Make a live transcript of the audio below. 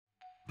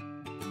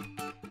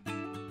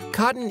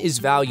Cotton is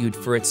valued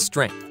for its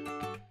strength,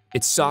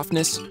 its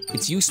softness,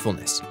 its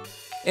usefulness,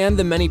 and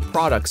the many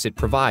products it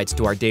provides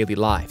to our daily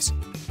lives.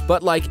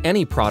 But like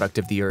any product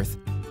of the earth,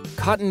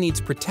 cotton needs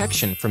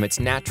protection from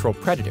its natural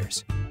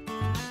predators.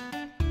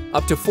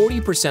 Up to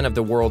 40% of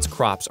the world's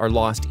crops are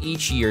lost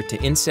each year to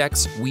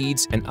insects,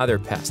 weeds, and other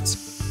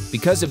pests.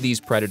 Because of these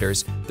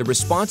predators, the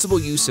responsible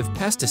use of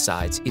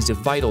pesticides is a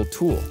vital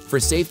tool for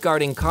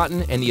safeguarding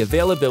cotton and the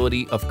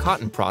availability of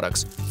cotton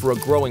products for a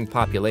growing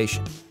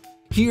population.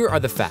 Here are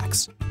the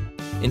facts.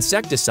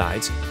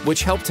 Insecticides,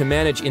 which help to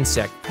manage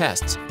insect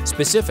pests,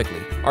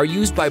 specifically, are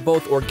used by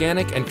both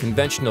organic and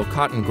conventional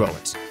cotton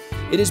growers.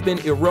 It has been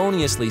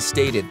erroneously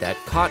stated that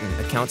cotton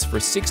accounts for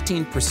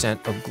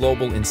 16% of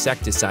global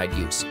insecticide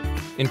use.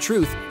 In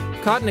truth,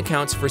 cotton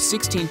accounts for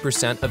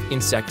 16% of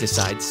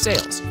insecticide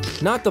sales,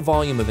 not the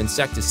volume of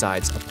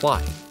insecticides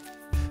applied.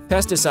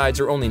 Pesticides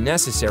are only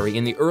necessary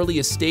in the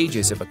earliest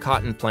stages of a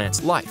cotton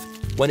plant's life,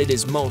 when it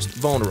is most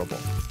vulnerable.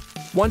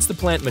 Once the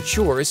plant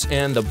matures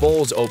and the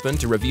bolls open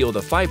to reveal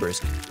the fibers,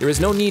 there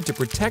is no need to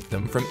protect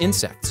them from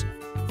insects.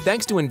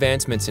 Thanks to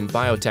advancements in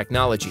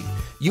biotechnology,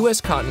 U.S.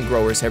 cotton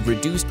growers have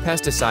reduced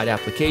pesticide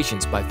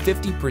applications by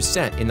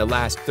 50% in the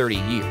last 30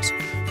 years,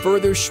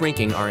 further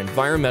shrinking our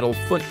environmental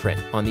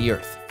footprint on the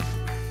earth,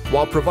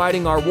 while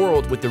providing our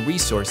world with the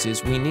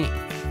resources we need.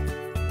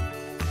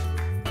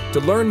 To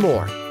learn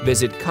more,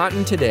 visit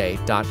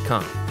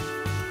cottontoday.com.